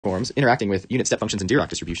transforms interacting with unit step functions and Dirac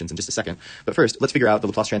distributions in just a second. But first, let's figure out the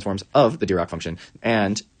Laplace transforms of the Dirac function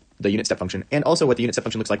and the unit step function, and also what the unit step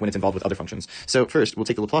function looks like when it's involved with other functions. So first, we'll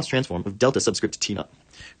take the Laplace transform of delta subscript t naught.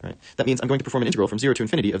 Right? That means I'm going to perform an integral from 0 to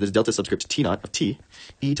infinity of this delta subscript t naught of t,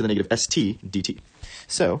 e to the negative st dt.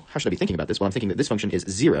 So how should I be thinking about this? Well, I'm thinking that this function is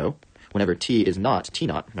 0 whenever t is not t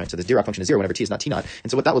naught, right? So this Dirac function is 0 whenever t is not t naught.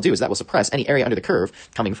 And so what that will do is that will suppress any area under the curve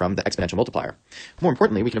coming from the exponential multiplier. More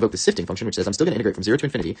importantly, we can evoke the sifting function, which says I'm still going to integrate from 0 to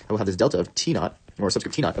infinity. I will have this delta of t naught, or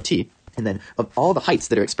subscript t naught of t, and then of all the heights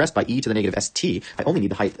that are expressed by e to the negative st, I only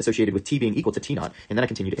need the height associated with t being equal to t naught, and then I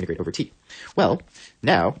continue to integrate over t. Well,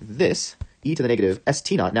 now this e to the negative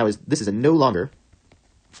st naught this is no longer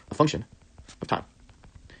a function of time.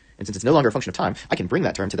 And since it's no longer a function of time, I can bring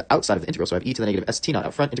that term to the outside of the integral. So I have e to the negative st naught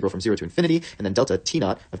out front, integral from 0 to infinity, and then delta t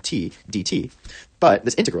naught of t dt. But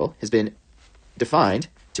this integral has been defined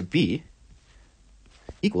to be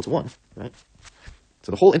equal to 1, right?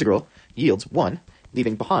 So the whole integral yields 1,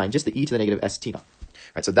 leaving behind just the e to the negative st naught.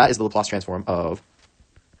 Right, so that is the Laplace transform of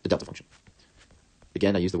the delta function.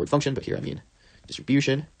 Again, I use the word function, but here I mean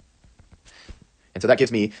distribution. And so that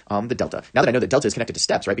gives me the delta. Now that I know that delta is connected to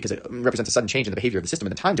steps, right, because it represents a sudden change in the behavior of the system in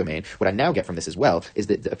the time domain, what I now get from this as well is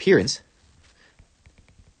that the appearance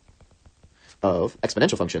of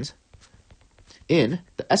exponential functions in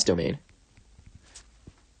the s domain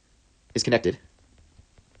is connected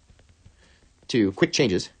to quick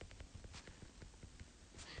changes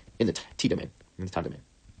in the t domain, in the time domain.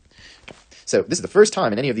 So this is the first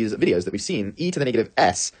time in any of these videos that we've seen e to the negative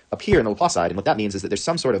s appear in the Laplace side, and what that means is that there's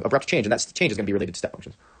some sort of abrupt change, and that change is going to be related to step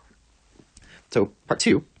functions. So part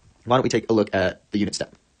 2, why don't we take a look at the unit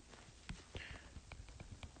step?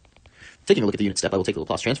 Taking a look at the unit step, I will take the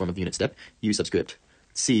Laplace transform of the unit step, u subscript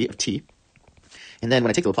c of t, and then when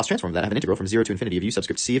I take the Laplace transform of that, I have an integral from 0 to infinity of u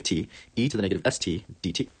subscript c of t, e to the negative st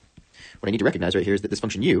dt. What I need to recognize right here is that this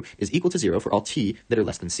function u is equal to 0 for all t that are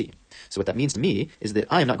less than c. So what that means to me is that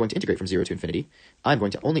I am not going to integrate from 0 to infinity. I'm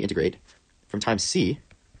going to only integrate from time c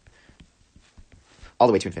all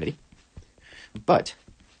the way to infinity. But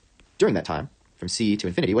during that time, from c to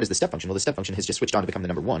infinity, what is the step function? Well, the step function has just switched on to become the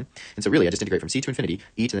number 1. And so really, I just integrate from c to infinity,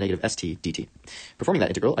 e to the negative st dt. Performing that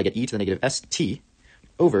integral, I get e to the negative st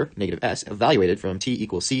over negative s, evaluated from t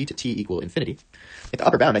equals c to t equal infinity. At the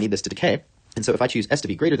upper bound, I need this to decay. And so if I choose s to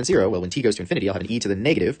be greater than 0, well, when t goes to infinity, I'll have an e to the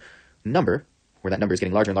negative number, where that number is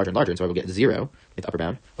getting larger and larger and larger, and so I will get 0 at the upper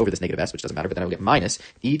bound over this negative s, which doesn't matter, but then I will get minus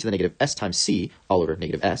e to the negative s times c all over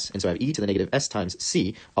negative s, and so I have e to the negative s times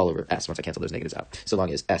c all over s once I cancel those negatives out, so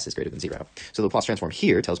long as s is greater than 0. So the Laplace transform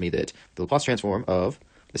here tells me that the Laplace transform of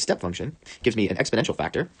the step function gives me an exponential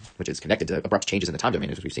factor, which is connected to abrupt changes in the time domain,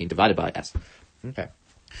 as we've seen, divided by s. Okay.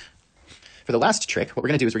 For the last trick, what we're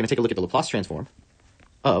going to do is we're going to take a look at the Laplace transform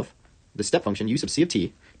of the step function u sub c of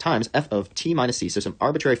t times f of t minus c, so some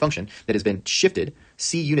arbitrary function that has been shifted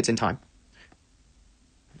c units in time.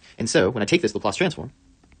 And so when I take this Laplace transform,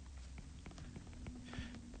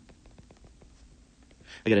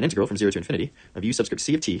 I get an integral from 0 to infinity of u subscript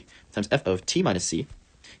c of t times f of t minus c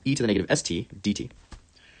e to the negative st dt.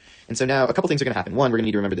 And so now a couple things are going to happen. One, we're going to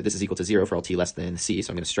need to remember that this is equal to 0 for all t less than c, so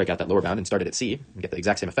I'm going to strike out that lower bound and start it at c and get the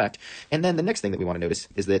exact same effect. And then the next thing that we want to notice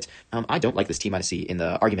is that I don't like this t minus c in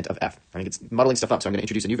the argument of f. I mean, it's muddling stuff up, so I'm going to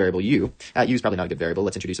introduce a new variable u. U is probably not a good variable.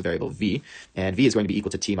 Let's introduce a variable v, and v is going to be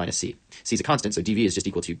equal to t minus c. C is a constant, so dv is just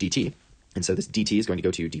equal to dt, and so this dt is going to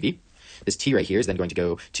go to dv. This t right here is then going to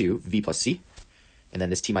go to v plus c, and then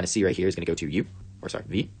this t minus c right here is going to go to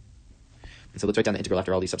v. And so let's write down the integral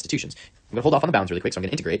after all these substitutions. I'm going to hold off on the bounds really quick, so I'm going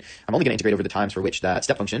to integrate. I'm only going to integrate over the times for which that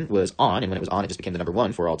step function was on, and when it was on, it just became the number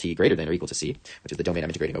 1 for all t greater than or equal to c, which is the domain I'm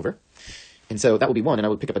integrating over. And so that will be 1, and I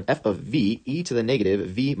would pick up an f of v e to the negative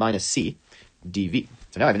v minus c dv.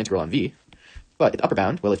 So now I have an integral on v. But at the upper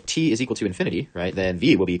bound, well, if t is equal to infinity, right, then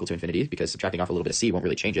v will be equal to infinity, because subtracting off a little bit of c won't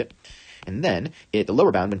really change it. And then at the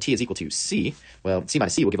lower bound, when t is equal to c, well, c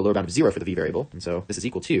minus c will give a lower bound of 0 for the v variable, and so this is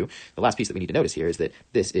equal to, the last piece that we need to notice here is that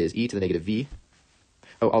this is e to the negative v.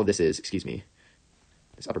 Oh, all of this is,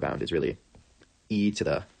 this upper bound is really e to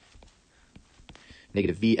the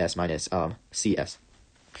negative vs minus cs.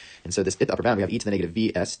 And so this at the upper bound, we have e to the negative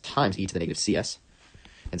vs times e to the negative cs.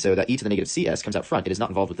 And so that e to the negative cs comes out front. It is not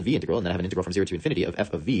involved with the v integral, and then I have an integral from 0 to infinity of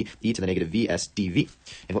f of v e to the negative vs dv.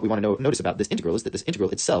 And what we want to notice about this integral is that this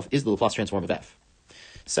integral itself is the Laplace transform of f.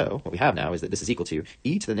 So what we have now is that this is equal to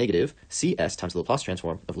e to the negative cs times the Laplace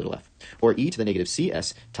transform of little f, or e to the negative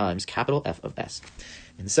cs times capital F of s.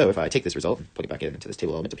 And so if I take this result and plug it back into this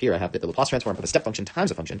table element up here, I have that the Laplace transform of a step function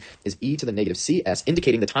times a function is e to the negative cs,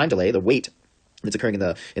 indicating the time delay, the weight that's occurring in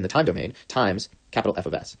the time domain, times capital F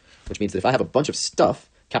of s, which means that if I have a bunch of stuff,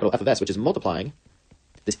 capital F of s, which is multiplying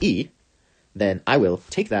this e then I will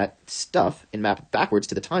take that stuff and map backwards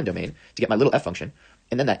to the time domain to get my little f function.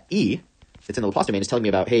 And then that e that's in the Laplace domain is telling me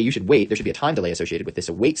about, hey, you should wait. There should be a time delay associated with this.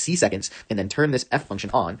 So wait c seconds and then turn this f function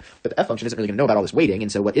on. But the f function isn't really going to know about all this waiting.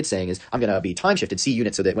 And so what it's saying is I'm going to be time shifted c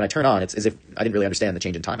units so that when I turn on, it's as if I didn't really understand the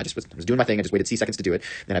change in time. I just was doing my thing. I just waited c seconds to do it.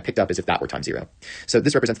 And I picked up as if that were time 0. So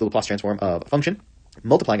this represents the Laplace transform of a function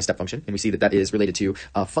multiplying a step function, and we see that that is related to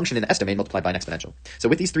a function in the s-domain multiplied by an exponential. So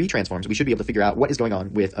with these three transforms, we should be able to figure out what is going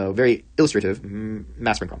on with a very illustrative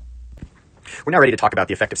mass spring problem. We're now ready to talk about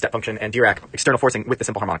the effect of step function and Dirac external forcing with the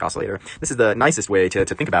simple harmonic oscillator. This is the nicest way to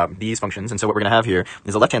think about these functions, and so what we're going to have here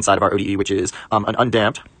is the left-hand side of our ODE, which is an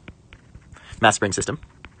undamped mass spring system,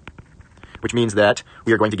 which means that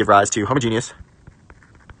we are going to give rise to homogeneous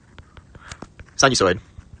sinusoid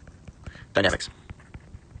dynamics.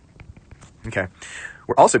 Okay.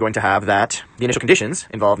 We're also going to have that the initial conditions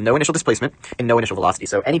involve no initial displacement and no initial velocity.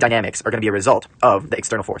 So any dynamics are going to be a result of the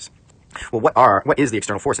external force. Well, what is the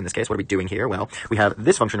external force in this case? What are we doing here? Well, we have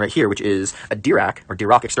this function right here, which is a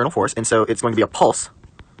Dirac external force, and so it's going to be a pulse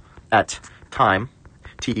at time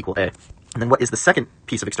t equal a. And then what is the second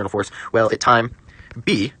piece of external force? Well, at time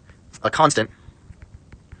b, a constant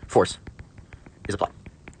force is applied.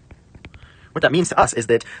 What that means to us is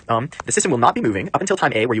that the system will not be moving up until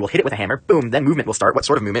time a, where you will hit it with a hammer, boom, then movement will start. What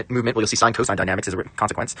sort of movement? Movement, well, you'll see sine cosine dynamics as a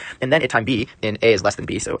consequence. And then at time b, and a is less than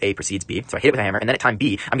b, so a precedes b, so I hit it with a hammer, and then at time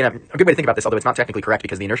b, a good way to think about this, although it's not technically correct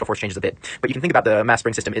because the inertial force changes a bit, but you can think about the mass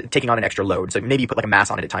spring system taking on an extra load. So maybe you put like a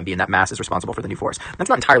mass on it at time b, and that mass is responsible for the new force. That's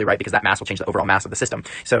not entirely right because that mass will change the overall mass of the system.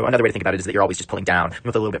 So another way to think about it is that you're always just pulling down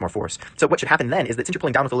with a little bit more force. So what should happen then is that since you're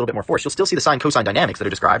pulling down with a little bit more force, you'll still see the sine cosine dynamics that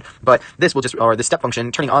are described, but this will just, or the step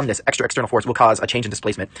function turning on this extra external force will cause a change in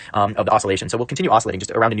displacement of the oscillation. So we'll continue oscillating just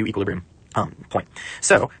around a new equilibrium point.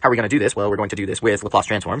 So how are we going to do this? Well, we're going to do this with Laplace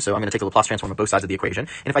transform. So I'm going to take the Laplace transform of both sides of the equation.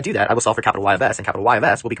 And if I do that, I will solve for capital Y of S, and capital Y of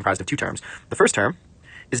S will be comprised of two terms. The first term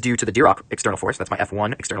is due to the Dirac external force. That's my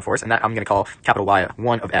F1 external force, and that I'm going to call capital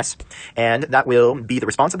Y1 of S. And that will be the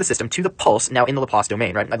response of the system to the pulse now in the Laplace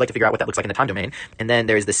domain, right? I'd like to figure out what that looks like in the time domain. And then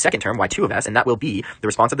there's the second term, Y2 of S, and that will be the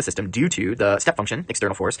response of the system due to the step function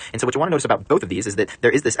external force. And so what you want to notice about both of these is that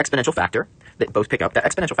there is this exponential factor that both pick up. That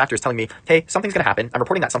exponential factor is telling me, hey, something's going to happen. I'm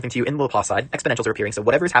reporting that something to you in the Laplace side. Exponentials are appearing, so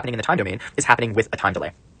whatever is happening in the time domain is happening with a time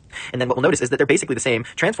delay. And then what we'll notice is that they're basically the same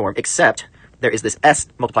transform, except there is this S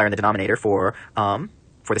multiplier in the denominator for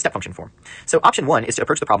the step function form. So option 1 is to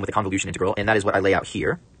approach the problem with a convolution integral, and that is what I lay out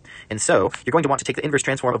here. And so you're going to want to take the inverse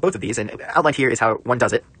transform of both of these, and outlined here is how one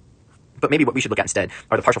does it. But maybe what we should look at instead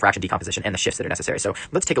are the partial fraction decomposition and the shifts that are necessary. So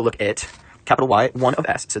let's take a look at capital Y1 of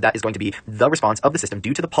S. So that is going to be the response of the system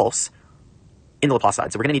due to the pulse in the Laplace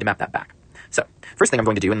side. So we're going to need to map that back. So first thing I'm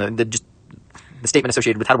going to do, and the statement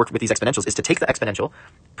associated with how to work with these exponentials, is to take the exponential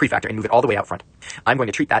prefactor and move it all the way out front. I'm going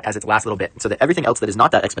to treat that as its last little bit, so that everything else that is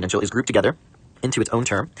not that exponential is grouped together into its own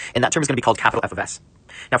term, and that term is going to be called capital F of S.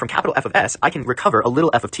 Now from capital F of S, I can recover a little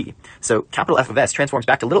f of t. So capital F of S transforms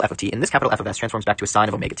back to little f of t, and this capital F of S transforms back to a sine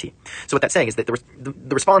of omega t. So what that's saying is that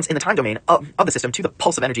the response in the time domain of the system to the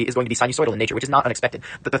pulse of energy is going to be sinusoidal in nature, which is not unexpected.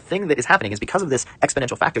 But the thing that is happening is because of this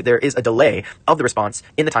exponential factor, there is a delay of the response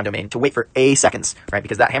in the time domain to wait for a seconds, right?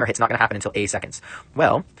 Because that hammer hit's not going to happen until a seconds.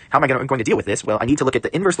 Well, how am I going to deal with this? Well, I need to look at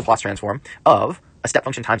the inverse Laplace transform of a step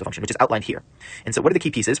function times a function, which is outlined here. And so what are the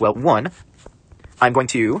key pieces? Well, 1, I'm going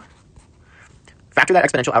to factor that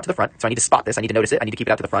exponential out to the front. So I need to spot this. I need to notice it. I need to keep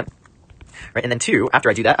it out to the front. Right? And then 2, after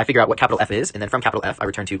I do that, I figure out what capital F is. And then from capital F, I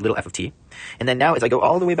return to little f of t. And then now as I go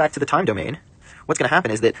all the way back to the time domain, what's going to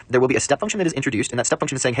happen is that there will be a step function that is introduced. And that step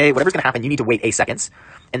function is saying, hey, whatever's going to happen, you need to wait a seconds.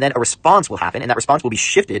 And then a response will happen. And that response will be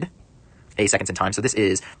shifted a seconds in time. So this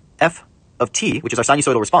is f of t, which is our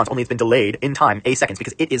sinusoidal response, only it's been delayed in time a seconds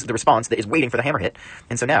because it is the response that is waiting for the hammer hit.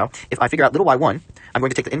 And so now, if I figure out little y1, I'm going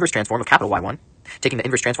to take the inverse transform of capital Y1, taking the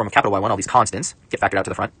inverse transform of capital Y1, all these constants get factored out to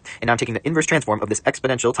the front, and now I'm taking the inverse transform of this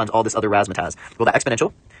exponential times all this other razzmatazz. Well, that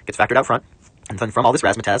exponential gets factored out front, and then from all this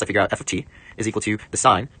razzmatazz, I figure out f of t is equal to the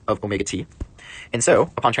sine of omega t. And so,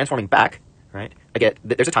 upon transforming back, right, I get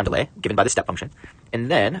that there's a time delay given by the step function, and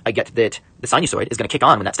then I get that the sinusoid is going to kick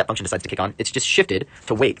on when that step function decides to kick on. It's just shifted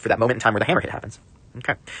to wait for that moment in time where the hammer hit happens.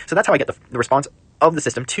 Okay, so that's how I get the response of the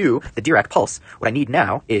system to the Dirac pulse. What I need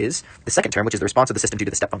now is the second term, which is the response of the system due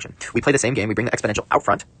to the step function. We play the same game. We bring the exponential out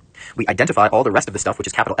front. We identify all the rest of the stuff, which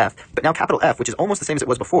is capital F. But now capital F, which is almost the same as it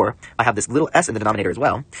was before, I have this little s in the denominator as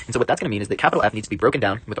well. And so what that's going to mean is that capital F needs to be broken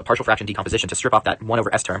down with a partial fraction decomposition to strip off that 1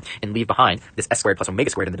 over s term and leave behind this s squared plus omega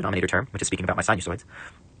squared in the denominator term, which is speaking about my sinusoids.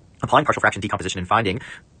 Applying partial fraction decomposition and finding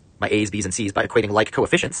my a's, b's, and c's by equating like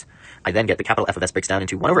coefficients, I then get the capital F of s breaks down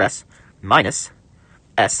into 1 over s minus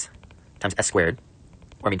s times s squared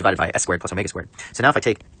or I mean divided by s squared plus omega squared. So now if I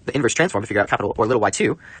take the inverse transform to figure out capital or little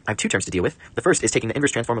y2, I have two terms to deal with. The first is taking the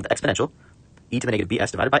inverse transform of the exponential, e to the negative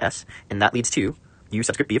bs divided by s, and that leads to u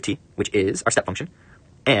subscript b of t, which is our step function.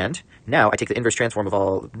 And now I take the inverse transform of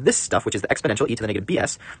all this stuff, which is the exponential e to the negative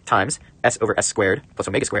bs times s over s squared plus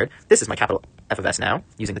omega squared. This is my capital F of s now,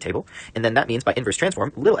 using the table. And then that means by inverse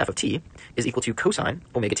transform, little f of t is equal to cosine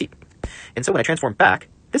omega t. And so when I transform back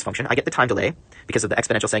this function, I get the time delay because of the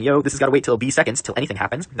exponential saying, yo, this has got to wait till b seconds till anything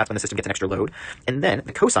happens. That's when the system gets an extra load. And then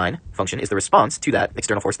the cosine function is the response to that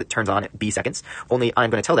external force that turns on at b seconds. Only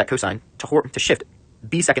I'm going to tell that cosine to shift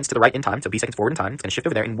b seconds to the right in time, so b seconds forward in time. It's going to shift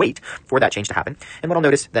over there and wait for that change to happen. And what I'll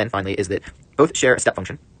notice then finally is that both share a step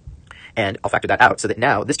function, and I'll factor that out so that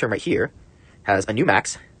now this term right here has a new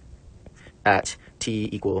max at t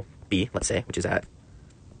equal b, let's say, which is at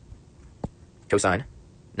cosine,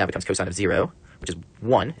 now becomes cosine of 0, which is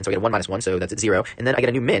 1, and so I get a 1 minus 1, so that's at 0, and then I get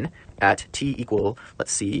a new min at t equal,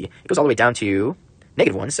 let's see, it goes all the way down to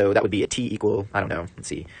negative 1, so that would be at t equal, I don't know, let's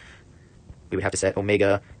see, we would have to set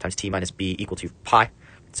omega times t minus b equal to pi.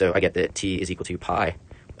 So I get that t is equal to pi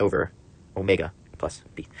over omega plus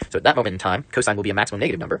b. So at that moment in time, cosine will be a maximum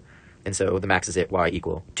negative number, and so the max is at y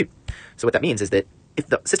equal 2. So what that means is that if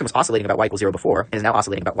the system was oscillating about y equals 0 before, and is now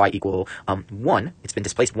oscillating about y equal 1, it's been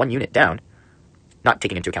displaced 1 unit down, not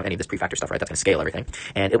taking into account any of this prefactor stuff, right? That's going to scale everything.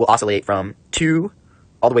 And it will oscillate from 2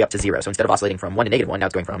 all the way up to 0. So instead of oscillating from 1 to negative 1, now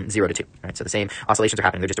it's going from 0 to 2. Right? So the same oscillations are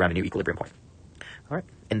happening, they're just around a new equilibrium point. All right,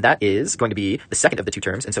 and that is going to be the second of the two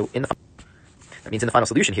terms. And so that means in the final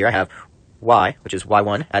solution here, I have y, which is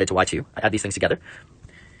y1 added to y2. I add these things together.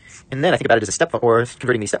 And then I think about it as a step, or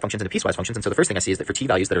converting these step functions into piecewise functions. And so the first thing I see is that for t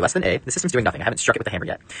values that are less than a, the system's doing nothing. I haven't struck it with the hammer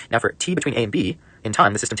yet. Now for t between a and b, in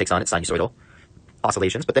time, the system takes on its sinusoidal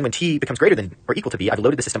oscillations. But then when t becomes greater than or equal to b, I've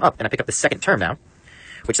loaded the system up, and I pick up the second term now,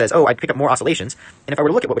 which says, oh, I pick up more oscillations. And if I were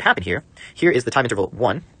to look at what would happen here, here is the time interval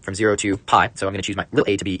 1 from 0 to pi. So I'm going to choose my little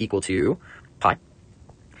a to be equal to pi.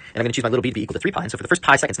 And I'm going to choose my little b to be equal to 3 pi. And so for the first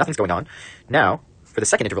pi seconds, nothing's going on. Now, for the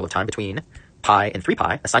second interval of time between pi and 3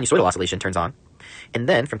 pi, a sinusoidal oscillation turns on. And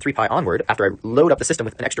then from 3 pi onward, after I load up the system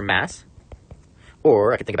with an extra mass,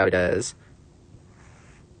 or I could think about it as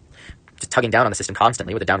just tugging down on the system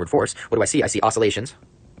constantly with a downward force, what do I see? I see oscillations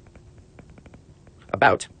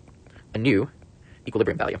about a new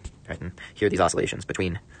equilibrium value. Right? And here are these oscillations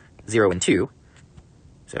between 0 and 2.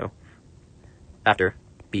 So after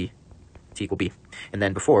b, t equal b. And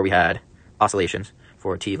then before we had oscillations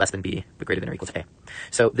for t less than b, but greater than or equal to a.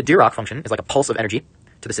 So the Dirac function is like a pulse of energy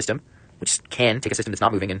to the system, which can take a system that's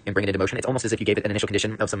not moving and bring it into motion. It's almost as if you gave it an initial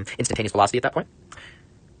condition of some instantaneous velocity at that point.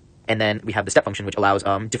 And then we have the step function, which allows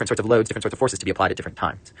different sorts of loads, different sorts of forces to be applied at different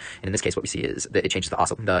times. And in this case, what we see is that it changes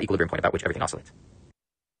the equilibrium point about which everything oscillates.